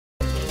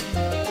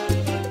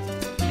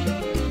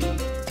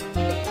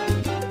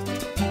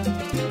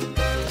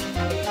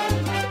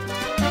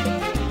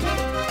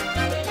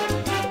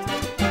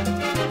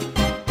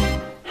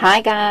Hi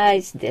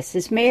guys, this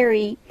is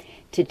Mary.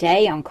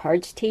 Today on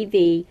Cardz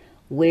TV,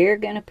 we're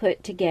going to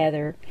put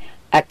together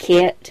a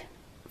kit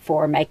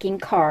for making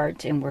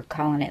cards, and we're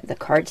calling it the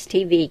Cardz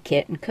TV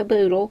Kit and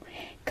Kaboodle,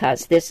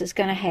 because this is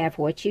going to have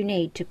what you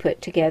need to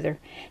put together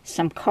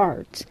some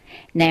cards.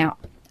 Now,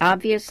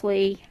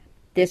 obviously,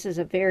 this is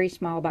a very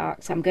small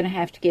box. I'm going to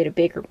have to get a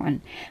bigger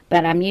one,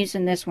 but I'm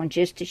using this one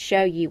just to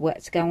show you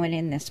what's going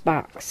in this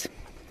box.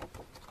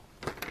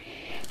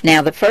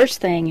 Now, the first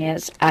thing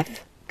is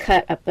I've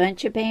cut a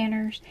bunch of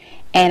banners,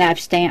 and I've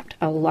stamped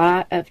a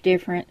lot of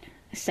different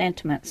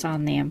sentiments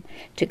on them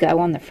to go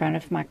on the front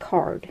of my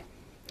card.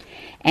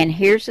 And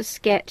here's a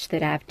sketch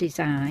that I've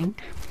designed,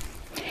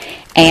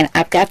 and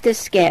I've got this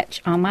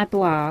sketch on my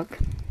blog,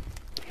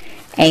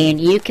 and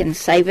you can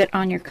save it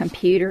on your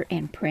computer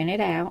and print it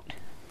out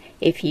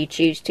if you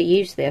choose to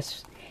use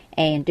this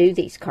and do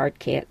these card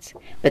kits.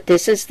 But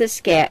this is the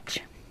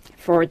sketch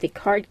for the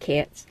card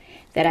kits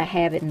that I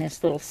have in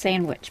this little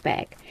sandwich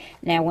bag.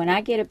 Now, when I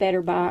get a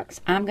better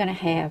box, I'm going to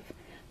have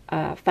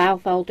file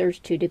folders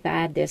to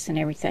divide this and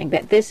everything.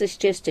 But this is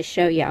just to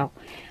show y'all,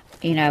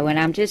 and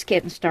I'm just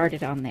getting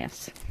started on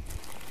this.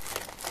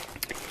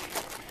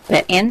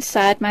 But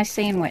inside my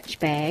sandwich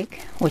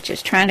bag, which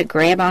is trying to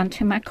grab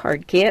onto my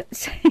card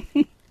kits,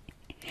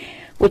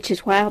 which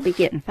is why I'll be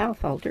getting file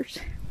folders,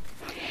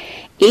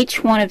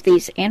 each one of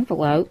these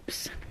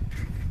envelopes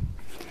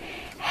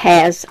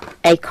has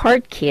a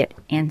card kit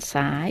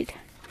inside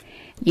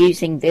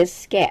using this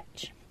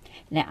sketch.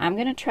 Now, I'm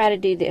going to try to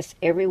do this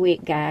every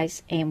week,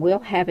 guys, and we'll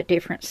have a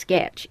different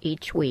sketch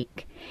each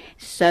week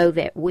so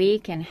that we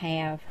can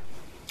have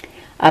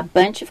a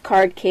bunch of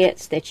card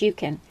kits that you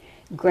can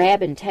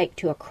grab and take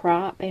to a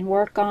crop and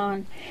work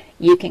on.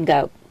 You can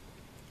go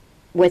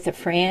with a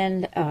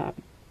friend, go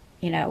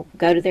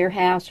to their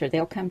house, or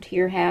they'll come to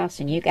your house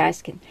and you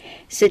guys can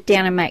sit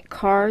down and make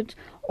cards,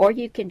 or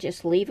you can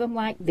just leave them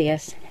like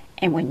this,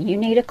 and when you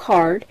need a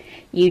card,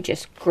 you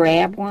just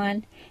grab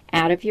one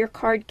out of your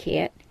card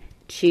kit,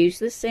 choose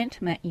the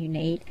sentiment you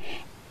need,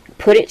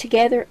 put it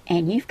together,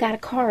 and you've got a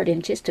card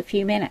in just a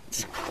few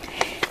minutes.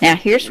 Now,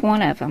 here's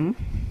one of them.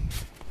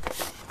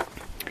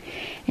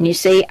 And you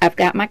see, I've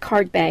got my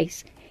card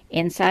base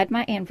inside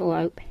my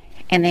envelope,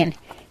 and then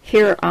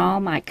here are all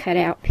my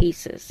cutout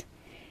pieces.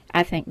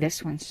 I think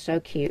this one's so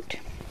cute.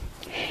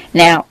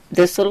 Now,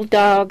 this little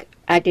dog,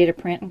 I did a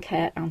print and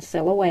cut on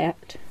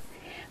Silhouette,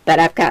 but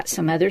I've got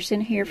some others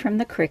in here from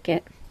the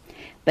Cricut.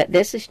 But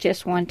this is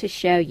just one to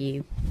show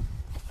you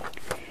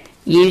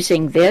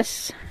using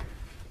this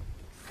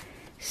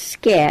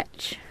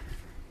sketch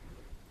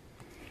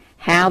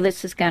how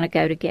this is going to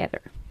go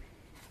together.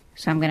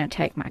 So I'm going to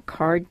take my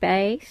card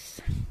base,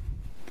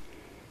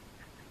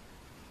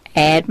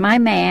 add my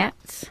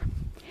mats,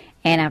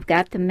 and I've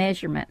got the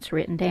measurements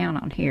written down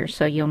on here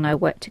so you'll know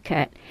what to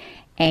cut.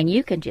 And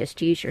you can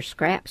just use your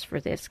scraps for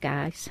this,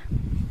 guys.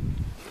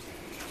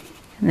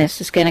 And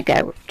this is going to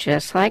go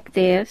just like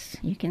this.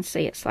 You can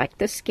see it's like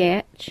the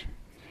sketch.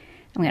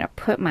 I'm going to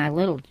put my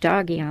little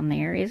doggy on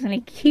there. Isn't he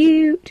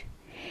cute?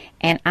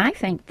 And I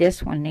think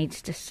this one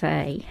needs to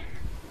say,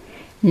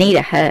 need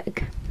a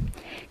hug.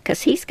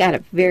 Because he's got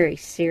a very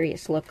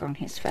serious look on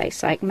his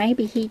face. Like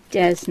maybe he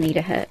does need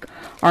a hug.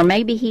 Or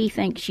maybe he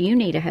thinks you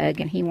need a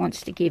hug and he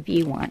wants to give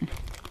you one.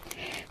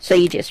 So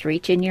you just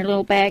reach in your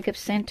little bag of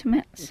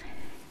sentiments.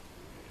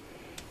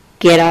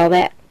 Get all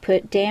that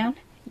put down.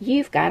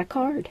 You've got a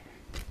card.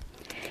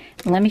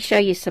 Let me show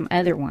you some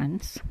other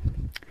ones.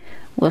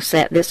 We'll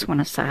set this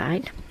one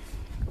aside.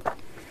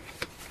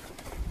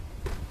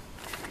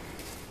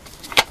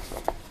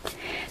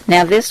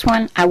 Now this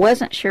one, I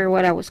wasn't sure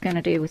what I was going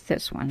to do with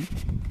this one.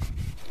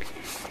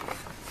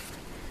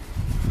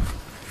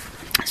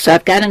 So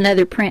I've got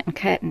another print and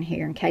cut in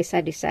here in case I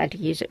decide to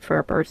use it for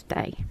a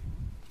birthday.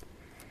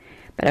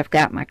 But I've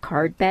got my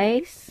card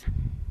base.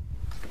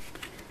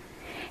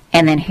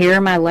 And then here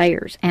are my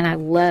layers. And I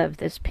love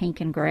this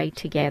pink and gray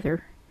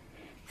together.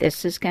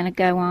 This is going to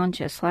go on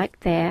just like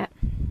that.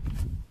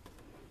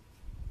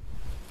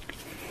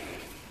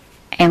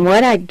 And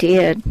what I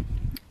did,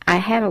 I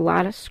had a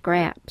lot of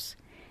scraps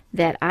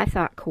that I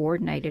thought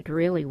coordinated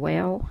really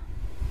well.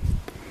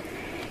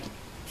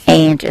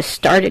 And just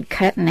started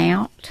cutting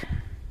out.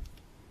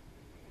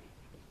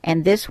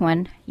 And this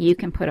one, you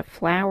can put a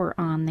flower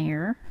on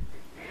there,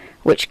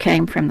 which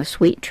came from the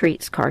Sweet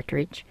Treats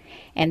cartridge.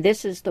 And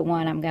this is the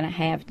one I'm going to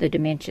have the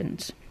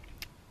dimensions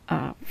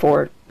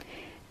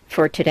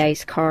for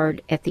today's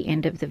card at the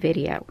end of the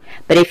video.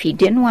 But if you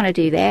didn't want to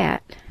do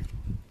that,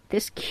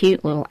 this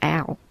cute little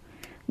owl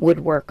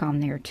would work on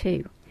there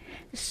too.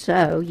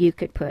 So you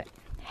could put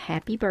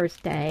happy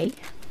birthday.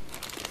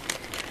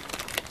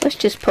 Let's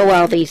just pull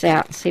all these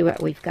out and see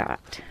what we've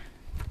got.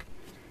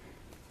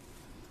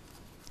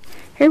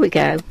 Here we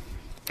go.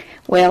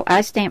 Well,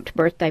 I stamped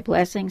birthday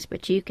blessings,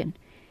 but you can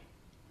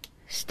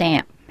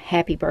stamp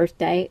happy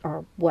birthday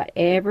or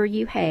whatever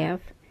you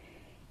have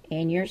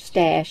in your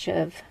stash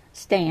of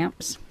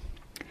stamps.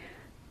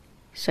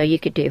 So you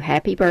could do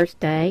happy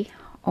birthday,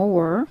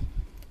 or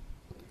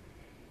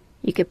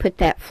you could put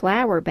that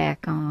flower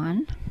back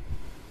on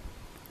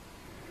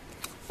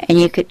And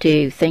you could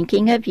do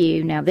Thinking of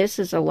You. Now this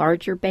is a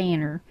larger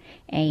banner,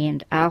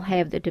 and I'll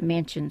have the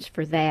dimensions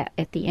for that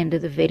at the end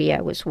of the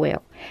video as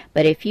well.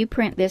 But if you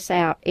print this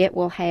out, it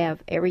will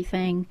have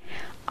everything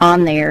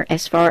on there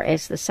as far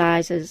as the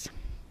sizes,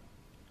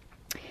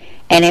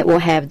 and it will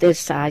have this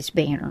size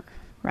banner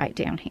right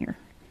down here.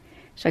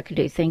 So I could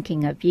do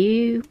Thinking of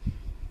You.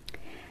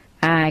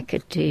 I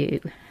could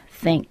do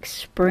Think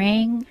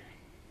Spring.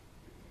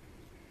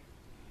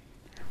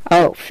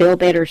 Oh, Feel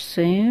Better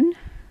Soon.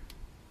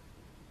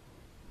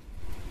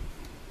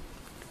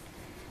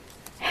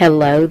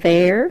 Hello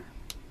There.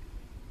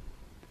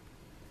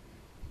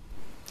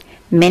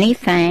 Many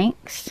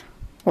Thanks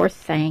or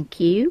Thank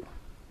You.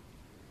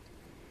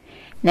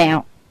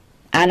 Now,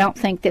 I don't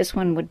think this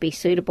one would be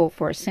suitable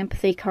for a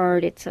sympathy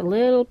card. It's a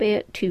little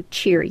bit too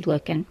cheery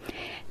looking,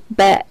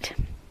 but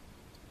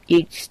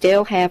you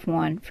still have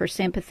one for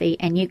sympathy,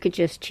 and you could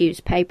just choose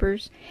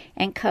papers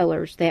and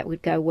colors that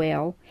would go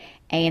well.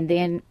 And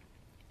then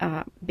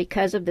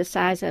because of the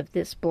size of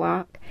this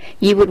block,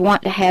 you would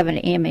want to have an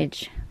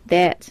image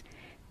that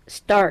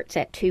starts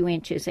at 2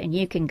 inches, and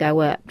you can go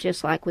up,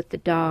 just like with the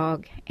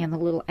dog and the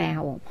little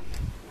owl.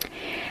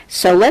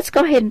 So let's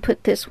go ahead and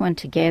put this one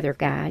together,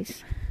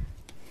 guys.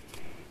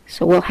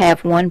 So we'll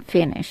have one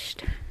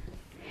finished.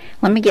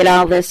 Let me get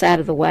all this out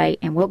of the way,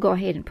 and we'll go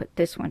ahead and put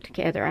this one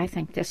together. I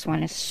think this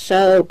one is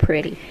so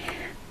pretty.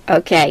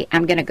 Okay,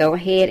 I'm going to go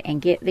ahead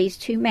and get these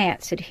two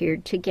mats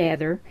adhered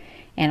together,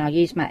 and I'll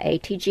use my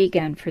ATG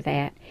gun for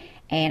that.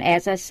 And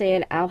as I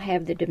said, I'll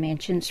have the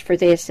dimensions for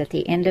this at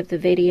the end of the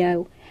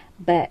video.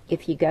 But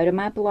if you go to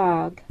my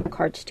blog,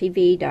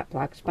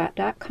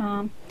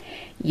 cardstv.blogspot.com,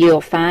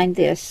 you'll find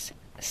this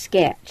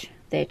sketch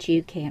that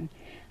you can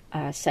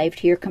save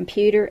to your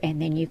computer,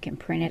 and then you can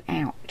print it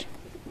out.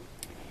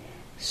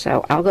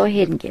 So I'll go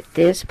ahead and get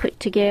this put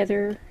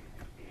together.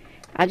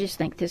 I just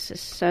think this is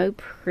so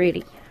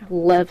pretty. I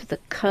love the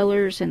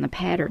colors and the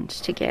patterns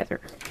together.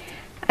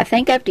 I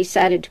think I've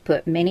decided to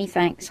put Many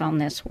Thanks on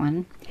this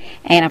one,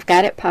 and I've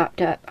got it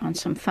popped up on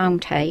some foam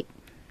tape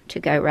to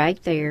go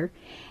right there.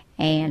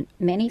 And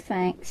Many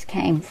Thanks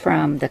came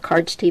from the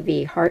Cardz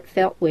TV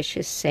Heartfelt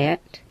Wishes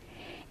set.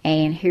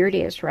 And here it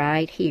is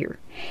right here.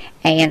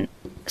 And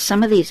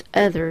some of these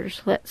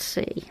others, let's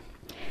see.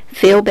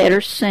 Feel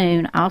Better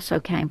Soon also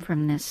came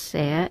from this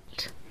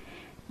set.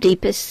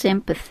 Deepest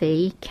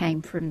Sympathy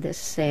came from this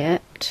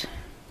set.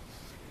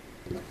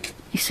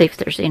 Let's see if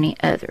there's any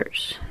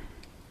others.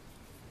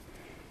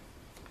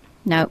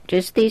 Nope,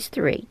 just these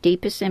three.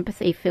 Deepest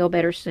Sympathy, Feel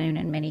Better Soon,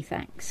 and Many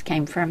Thanks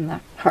came from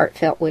the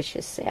Heartfelt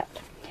Wishes set.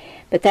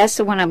 But that's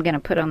the one I'm going to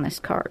put on this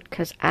card,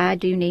 because I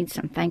do need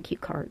some thank you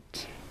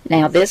cards.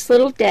 Now, this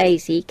little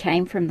daisy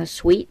came from the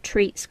Sweet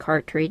Treats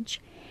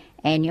cartridge,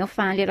 and you'll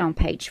find it on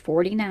page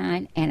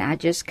 49, and I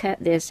just cut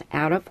this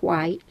out of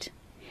white,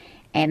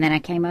 and then I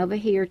came over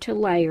here to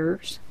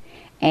layers,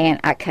 and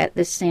I cut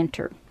the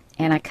center,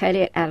 and I cut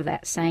it out of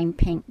that same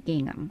pink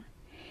gingham,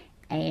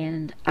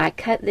 and I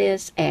cut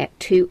this at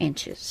 2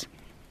 inches.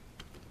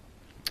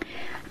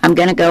 I'm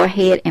going to go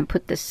ahead and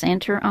put the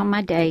center on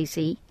my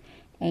daisy,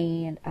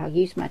 and I'll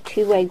use my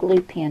 2-way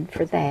glue pen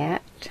for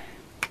that.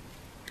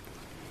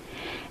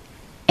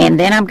 And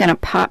then I'm going to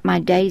pop my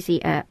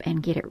daisy up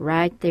and get it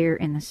right there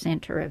in the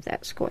center of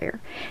that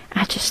square.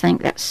 I just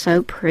think that's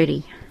so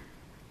pretty.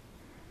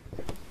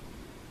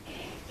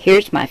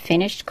 Here's my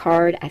finished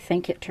card. I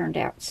think it turned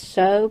out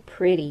so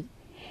pretty.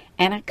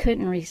 And I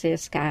couldn't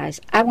resist,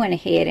 guys. I went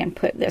ahead and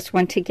put this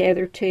one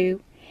together too.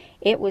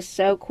 It was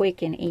so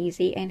quick and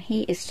easy, and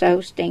he is so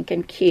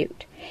stinking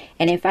cute.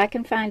 And if I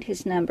can find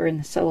his number in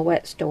the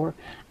Silhouette store,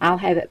 I'll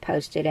have it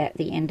posted at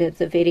the end of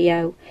the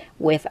video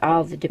with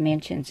all the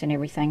dimensions and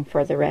everything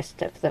for the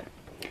rest of the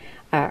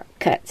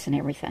cuts and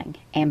everything.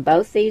 And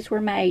both these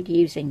were made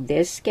using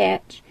this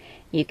sketch.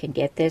 You can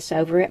get this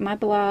over at my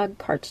blog,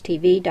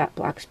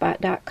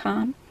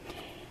 cardstv.blogspot.com.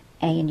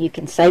 And you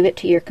can save it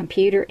to your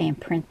computer and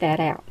print that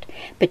out.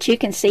 But you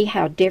can see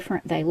how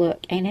different they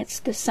look. And it's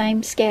the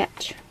same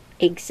sketch.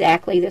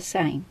 Exactly the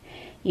same.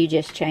 You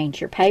just change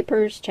your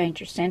papers,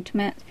 change your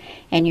sentiments,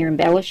 and your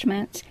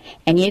embellishments,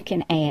 and you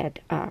can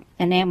add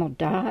enamel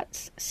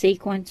dots,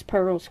 sequins,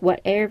 pearls,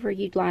 whatever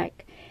you'd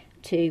like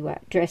to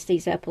dress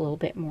these up a little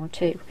bit more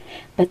too.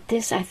 But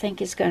this, I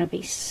think, is going to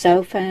be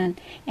so fun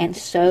and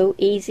so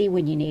easy.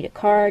 When you need a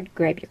card,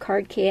 grab your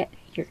card kit,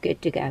 you're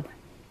good to go.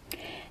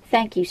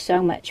 Thank you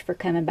so much for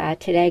coming by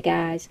today,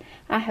 guys.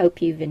 I hope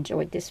you've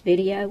enjoyed this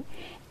video,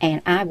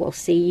 and I will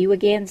see you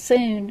again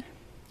soon.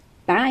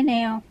 Bye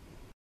now.